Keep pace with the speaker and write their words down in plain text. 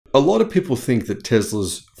A lot of people think that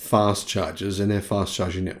Tesla's fast chargers and their fast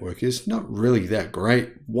charging network is not really that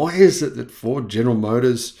great. Why is it that Ford, General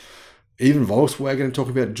Motors, even Volkswagen are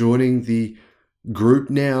talking about joining the group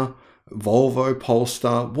now? Volvo,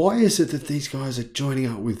 Polestar. Why is it that these guys are joining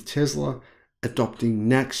up with Tesla, adopting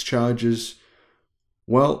NACS chargers?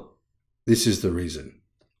 Well, this is the reason.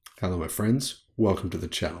 Hello, my friends. Welcome to the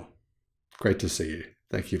channel. Great to see you.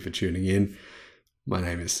 Thank you for tuning in. My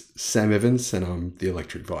name is Sam Evans and I'm the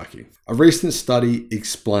Electric Viking. A recent study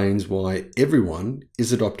explains why everyone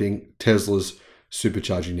is adopting Tesla's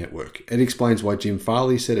supercharging network. It explains why Jim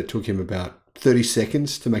Farley said it took him about 30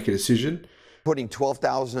 seconds to make a decision. Putting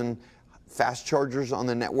 12,000 fast chargers on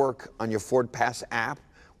the network on your Ford Pass app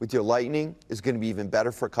with your Lightning is going to be even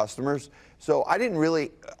better for customers. So our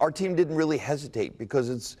team didn't really hesitate because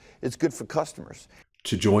it's good for customers.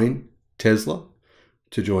 To join Tesla,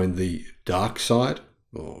 to join the dark side,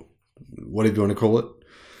 or whatever you want to call it,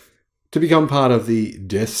 to become part of the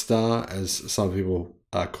Death Star, as some people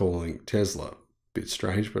are calling Tesla. Bit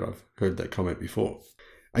strange, but I've heard that comment before.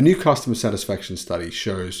 A new customer satisfaction study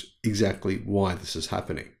shows exactly why this is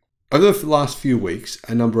happening. Over the last few weeks,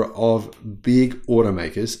 a number of big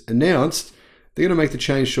automakers announced they're going to make the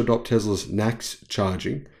change to adopt Tesla's NACS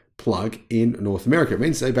charging plug in North America. It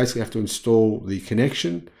means they basically have to install the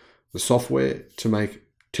connection, the software, to make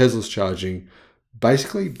Tesla's charging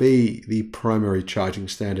basically be the primary charging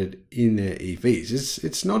standard in their EVs.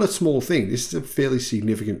 It's not a small thing. This is a fairly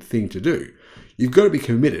significant thing to do. You've got to be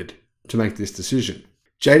committed to make this decision.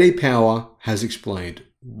 JD Power has explained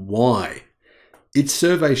why. Its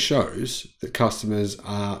survey shows that customers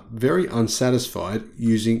are very unsatisfied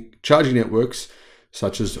using charging networks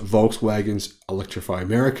such as Volkswagen's Electrify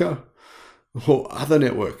America or other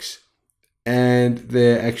networks. And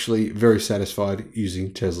they're actually very satisfied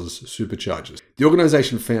using Tesla's superchargers. The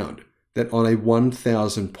organization found that on a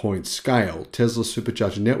 1,000 point scale, Tesla's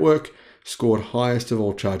supercharger network scored highest of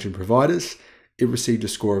all charging providers. It received a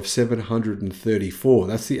score of 734.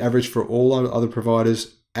 That's the average for all other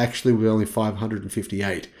providers, actually with only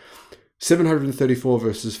 558. 734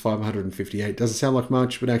 versus 558 doesn't sound like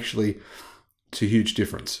much, but actually it's a huge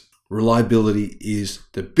difference. Reliability is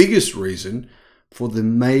the biggest reason for the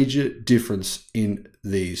major difference in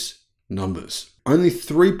these numbers. Only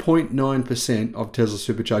 3.9% of Tesla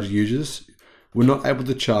supercharger users were not able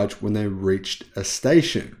to charge when they reached a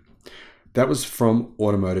station. That was from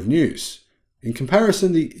Automotive News. In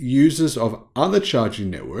comparison, the users of other charging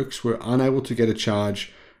networks were unable to get a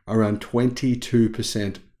charge around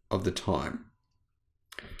 22% of the time.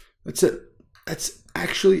 That's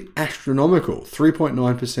actually astronomical,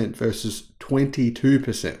 3.9% versus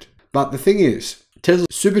 22%. But the thing is, Tesla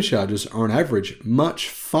superchargers are on average much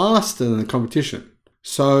faster than the competition.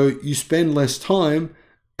 So you spend less time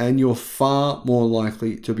and you're far more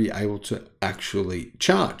likely to be able to actually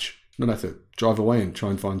charge. Not have to drive away and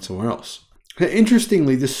try and find somewhere else. Now,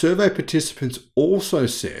 interestingly, the survey participants also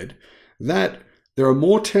said that there are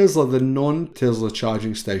more Tesla than non-Tesla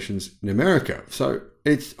charging stations in America. So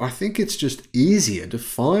I think it's just easier to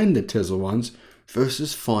find the Tesla ones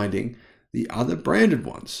versus finding the other branded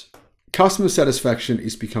ones. Customer satisfaction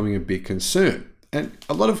is becoming a big concern. And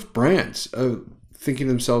a lot of brands are thinking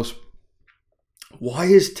to themselves, why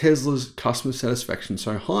is Tesla's customer satisfaction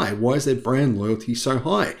so high? Why is their brand loyalty so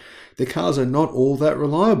high? Their cars are not all that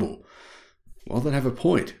reliable. Well, they have a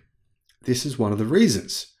point. This is one of the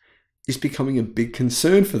reasons. It's becoming a big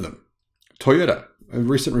concern for them. Toyota, a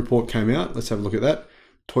recent report came out. Let's have a look at that.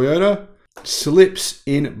 Toyota slips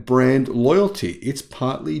in brand loyalty. It's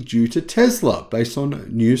partly due to Tesla based on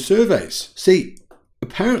new surveys. See,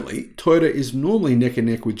 apparently Toyota is normally neck and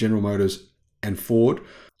neck with General Motors and Ford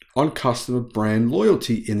on customer brand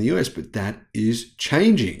loyalty in the US, but that is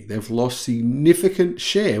changing. They've lost significant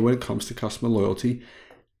share when it comes to customer loyalty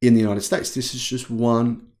in the United States. This is just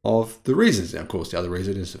one of the reasons. Now, of course, the other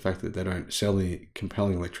reason is the fact that they don't sell any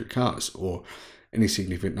compelling electric cars or any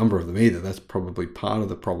significant number of them either. That's probably part of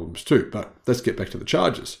the problems too. But let's get back to the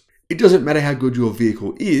chargers. It doesn't matter how good your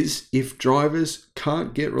vehicle is if drivers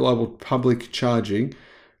can't get reliable public charging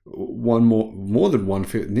more than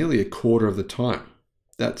one-fifth, nearly a quarter of the time.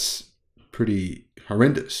 That's pretty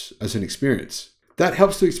horrendous as an experience. That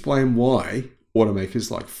helps to explain why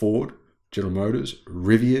automakers like Ford, General Motors,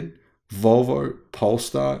 Rivian, Volvo,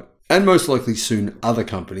 Polestar, and most likely soon other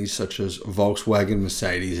companies such as Volkswagen,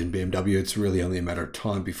 Mercedes, and BMW, it's really only a matter of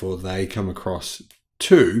time before they come across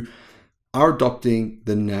too, are adopting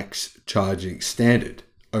the NACS charging standard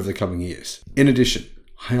over the coming years. In addition,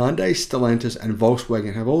 Hyundai, Stellantis, and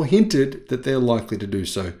Volkswagen have all hinted that they're likely to do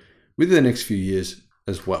so within the next few years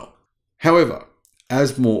as well. However,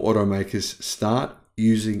 as more automakers start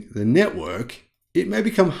using the network, it may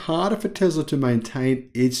become harder for Tesla to maintain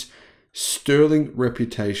its sterling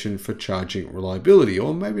reputation for charging reliability,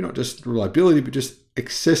 or maybe not just reliability, but just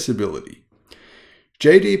accessibility.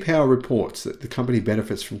 JD Power reports that the company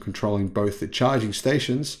benefits from controlling both the charging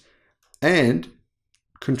stations and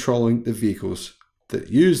controlling the vehicles that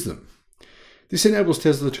use them. This enables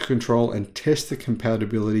Tesla to control and test the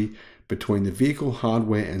compatibility between the vehicle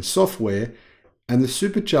hardware and software and the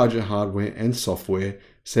supercharger hardware and software,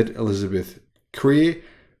 said Elizabeth Creer,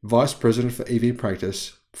 Vice President for EV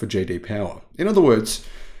Practice for JD Power. In other words,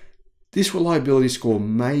 this reliability score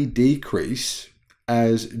may decrease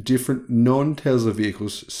as different non-Tesla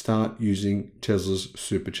vehicles start using Tesla's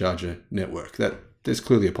supercharger network. There's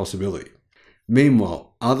clearly a possibility.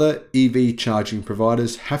 Meanwhile, other EV charging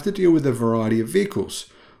providers have to deal with a variety of vehicles,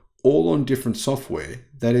 all on different software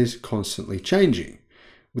that is constantly changing.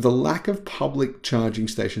 With a lack of public charging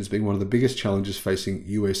stations being one of the biggest challenges facing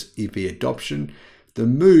US EV adoption, the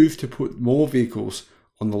move to put more vehicles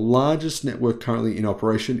on the largest network currently in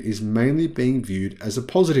operation is mainly being viewed as a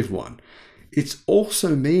positive one. It's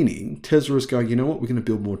also meaning Tesla is going, you know what, we're going to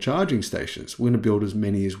build more charging stations. We're going to build as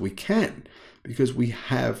many as we can because we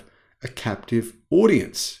have a captive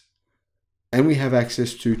audience and we have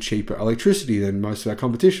access to cheaper electricity than most of our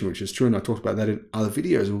competition, which is true. And I talked about that in other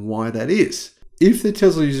videos and why that is. If the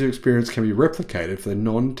Tesla user experience can be replicated for the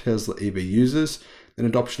non-Tesla EV users, then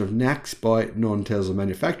adoption of NACS by non-Tesla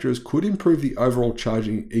manufacturers could improve the overall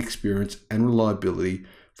charging experience and reliability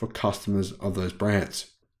for customers of those brands.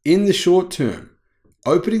 In the short term,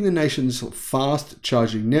 opening the nation's fast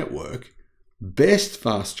charging network, best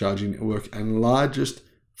fast charging network, and largest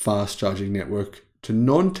fast charging network to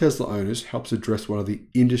non-Tesla owners helps address one of the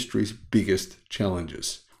industry's biggest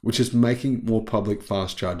challenges, which is making more public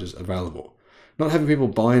fast chargers available. Not having people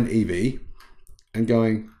buy an EV and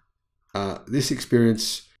going, this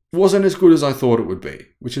experience wasn't as good as I thought it would be,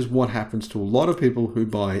 which is what happens to a lot of people who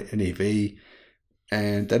buy an EV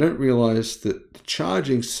and they don't realize that the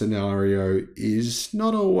charging scenario is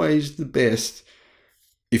not always the best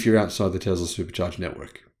if you're outside the Tesla Supercharge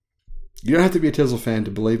network. You don't have to be a Tesla fan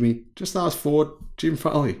to believe me. Just ask Ford, Jim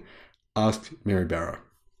Farley, ask Mary Barra.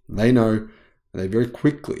 They know, and they very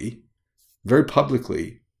quickly, very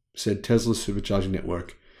publicly said Tesla's supercharging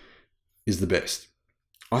network is the best.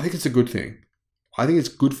 I think it's a good thing. I think it's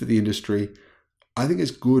good for the industry. I think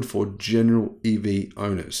it's good for general EV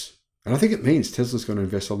owners. And I think it means Tesla's going to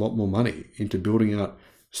invest a lot more money into building out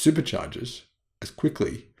superchargers as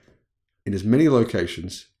quickly in as many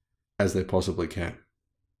locations as they possibly can.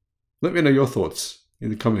 Let me know your thoughts in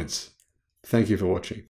the comments. Thank you for watching.